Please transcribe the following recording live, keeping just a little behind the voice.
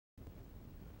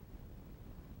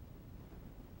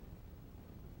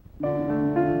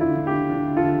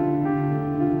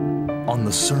On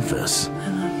the surface, I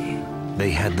love you.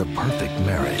 they had the perfect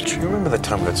marriage. You remember the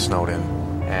time it snowed in?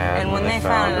 And when they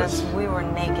found us, we were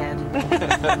naked.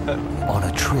 On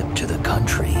a trip to the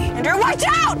country, Andrew, watch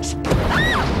out!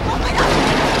 Oh my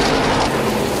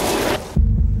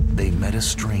God! they met a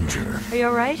stranger. Are you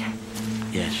all right?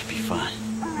 Yeah, it should be fine.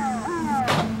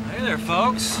 Hey there,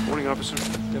 folks. Morning, officer.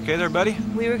 You okay there, buddy?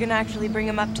 We were gonna actually bring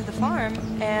him up to the farm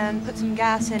and put some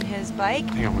gas in his bike.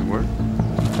 Hang on, we were?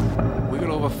 We got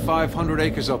over 500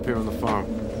 acres up here on the farm.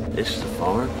 This is the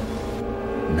farm?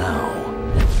 Now,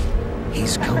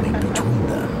 he's coming between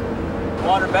them.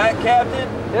 Water back, Captain?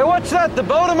 Hey, what's that? The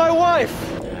boat of my wife.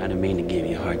 I didn't mean to give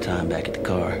you a hard time back at the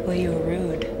car. Well, you were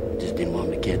rude. Just didn't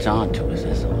want him to catch on to us,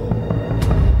 that's all.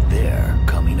 They're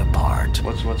coming apart.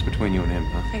 What's between you and him,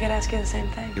 huh? I could ask you the same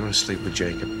thing. You want to sleep with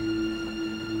Jacob?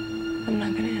 I'm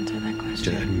not gonna answer that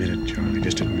question. Just admit it, Charlie.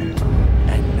 Just admit it.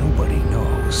 And nobody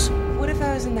knows. What if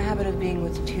I was in the habit of being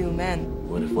with two men?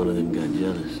 What if one of them got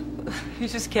jealous? You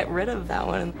just get rid of that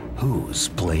one. Who's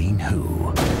playing who?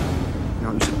 You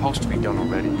know, it was supposed to be done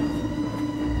already.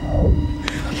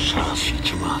 Shut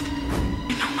your mouth.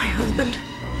 You know my husband.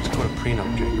 Let's go to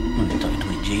prenup, Jacob. When you talk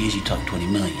 20 G's, you talk 20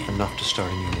 million. Enough to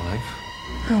start a new life.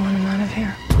 I want him out of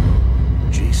here.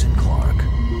 Jason Clarke,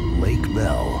 Lake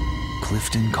Bell,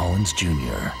 Clifton Collins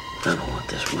Jr. I don't want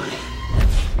this money.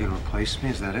 You gonna replace me,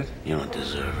 is that it? You don't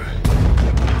deserve her.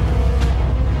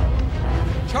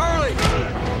 Charlie!